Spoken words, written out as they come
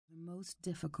most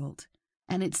difficult,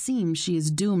 and it seems she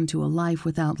is doomed to a life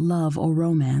without love or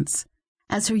romance.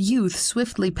 As her youth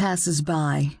swiftly passes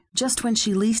by, just when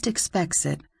she least expects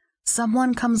it,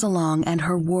 someone comes along and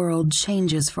her world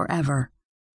changes forever.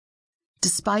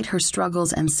 Despite her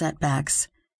struggles and setbacks,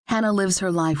 Hannah lives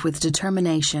her life with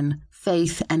determination,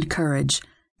 faith, and courage,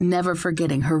 never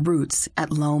forgetting her roots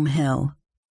at Loam Hill.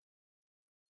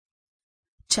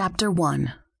 Chapter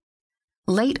 1.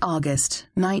 Late August,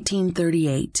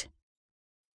 1938.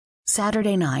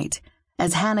 Saturday night,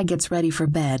 as Hannah gets ready for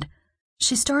bed,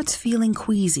 she starts feeling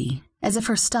queasy, as if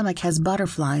her stomach has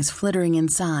butterflies flittering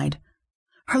inside.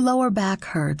 Her lower back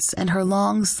hurts, and her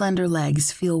long, slender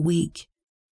legs feel weak.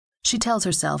 She tells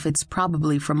herself it's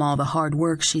probably from all the hard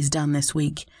work she's done this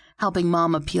week, helping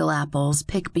Mama peel apples,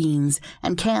 pick beans,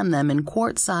 and can them in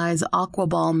quart-size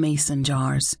Aquaball mason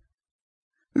jars.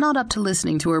 Not up to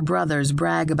listening to her brothers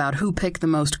brag about who picked the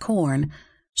most corn,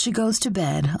 she goes to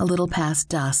bed a little past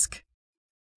dusk.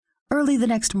 Early the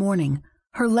next morning,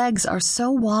 her legs are so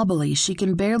wobbly she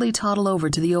can barely toddle over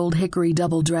to the old hickory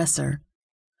double dresser.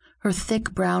 Her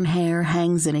thick brown hair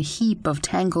hangs in a heap of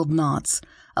tangled knots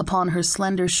upon her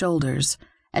slender shoulders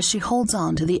as she holds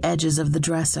on to the edges of the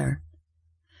dresser.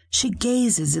 She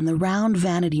gazes in the round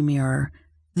vanity mirror.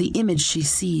 The image she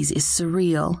sees is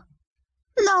surreal.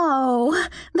 "No,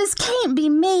 this can't be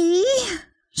me,"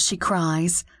 she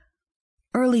cries.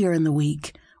 Earlier in the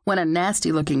week, when a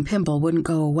nasty-looking pimple wouldn't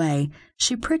go away,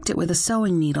 she pricked it with a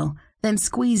sewing needle, then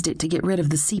squeezed it to get rid of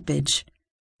the seepage.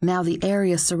 Now the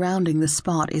area surrounding the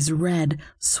spot is red,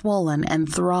 swollen,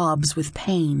 and throbs with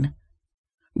pain.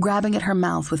 Grabbing at her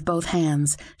mouth with both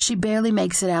hands, she barely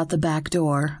makes it out the back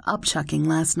door, upchucking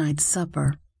last night's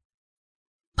supper.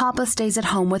 Papa stays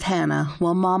at home with Hannah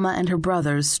while Mama and her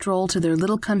brothers stroll to their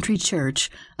little country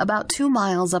church about 2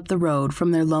 miles up the road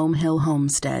from their Loam Hill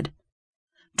homestead.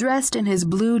 Dressed in his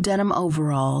blue denim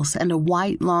overalls and a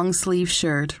white long-sleeve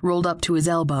shirt rolled up to his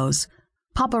elbows,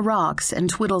 Papa rocks and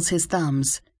twiddles his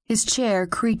thumbs, his chair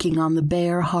creaking on the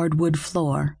bare hardwood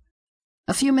floor.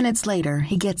 A few minutes later,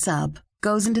 he gets up,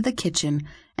 goes into the kitchen,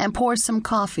 and pours some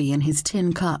coffee in his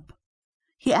tin cup.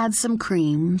 He adds some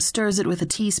cream, stirs it with a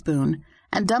teaspoon,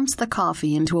 and dumps the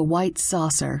coffee into a white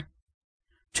saucer.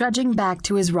 Trudging back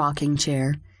to his rocking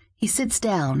chair, he sits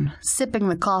down, sipping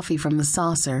the coffee from the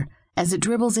saucer as it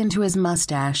dribbles into his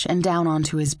mustache and down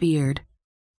onto his beard.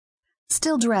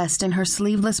 Still dressed in her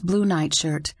sleeveless blue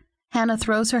nightshirt, Hannah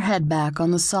throws her head back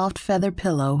on the soft feather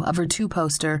pillow of her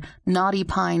 2-poster Naughty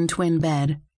Pine twin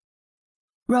bed.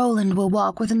 "Roland will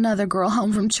walk with another girl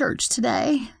home from church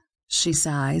today," she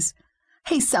sighs.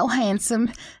 "He's so handsome,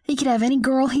 he could have any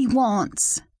girl he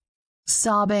wants."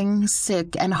 Sobbing,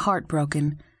 sick, and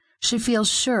heartbroken, she feels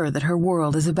sure that her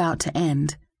world is about to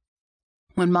end.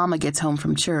 When Mama gets home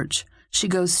from church, she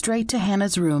goes straight to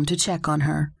Hannah's room to check on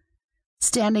her.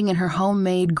 Standing in her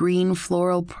homemade green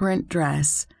floral print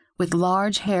dress, with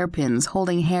large hairpins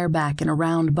holding hair back in a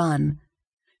round bun,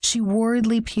 she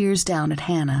worriedly peers down at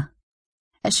Hannah.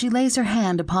 As she lays her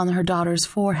hand upon her daughter's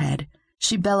forehead,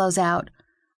 she bellows out,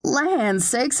 "Land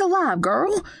sakes alive,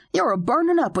 girl, you're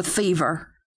a-burnin' up with fever."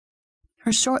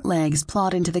 Her short legs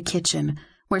plod into the kitchen,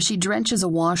 where she drenches a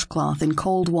washcloth in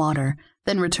cold water,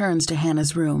 then returns to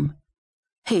Hannah's room.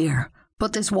 "Here,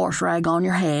 put this wash rag on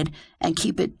your head and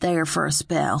keep it there for a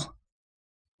spell."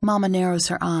 Mama narrows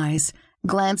her eyes,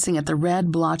 glancing at the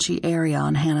red, blotchy area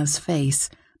on Hannah's face,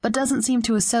 but doesn't seem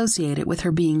to associate it with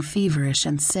her being feverish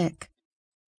and sick.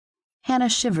 Hannah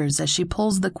shivers as she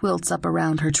pulls the quilts up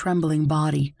around her trembling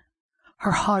body,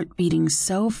 her heart beating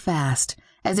so fast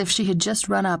as if she had just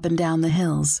run up and down the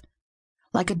hills.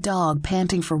 Like a dog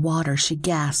panting for water, she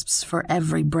gasps for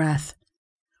every breath.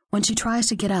 When she tries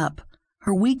to get up,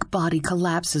 her weak body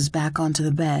collapses back onto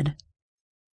the bed.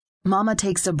 Mama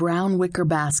takes a brown wicker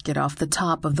basket off the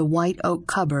top of the white oak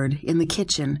cupboard in the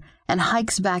kitchen and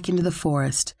hikes back into the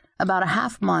forest, about a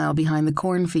half-mile behind the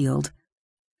cornfield.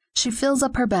 She fills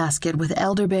up her basket with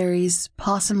elderberries,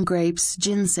 possum grapes,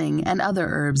 ginseng, and other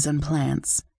herbs and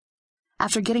plants.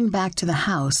 After getting back to the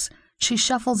house, she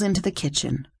shuffles into the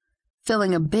kitchen.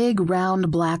 Filling a big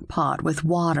round black pot with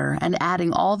water and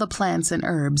adding all the plants and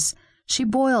herbs, she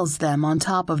boils them on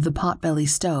top of the potbelly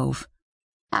stove.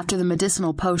 After the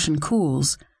medicinal potion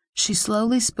cools, she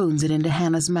slowly spoons it into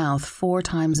Hannah's mouth 4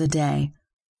 times a day.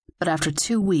 But after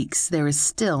 2 weeks, there is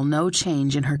still no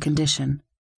change in her condition.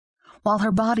 While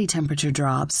her body temperature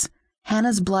drops,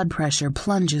 Hannah's blood pressure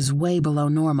plunges way below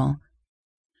normal.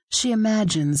 She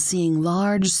imagines seeing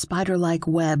large spider-like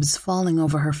webs falling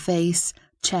over her face,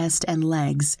 chest, and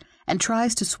legs, and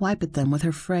tries to swipe at them with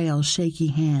her frail, shaky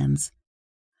hands.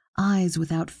 Eyes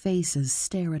without faces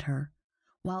stare at her,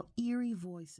 while eerie voices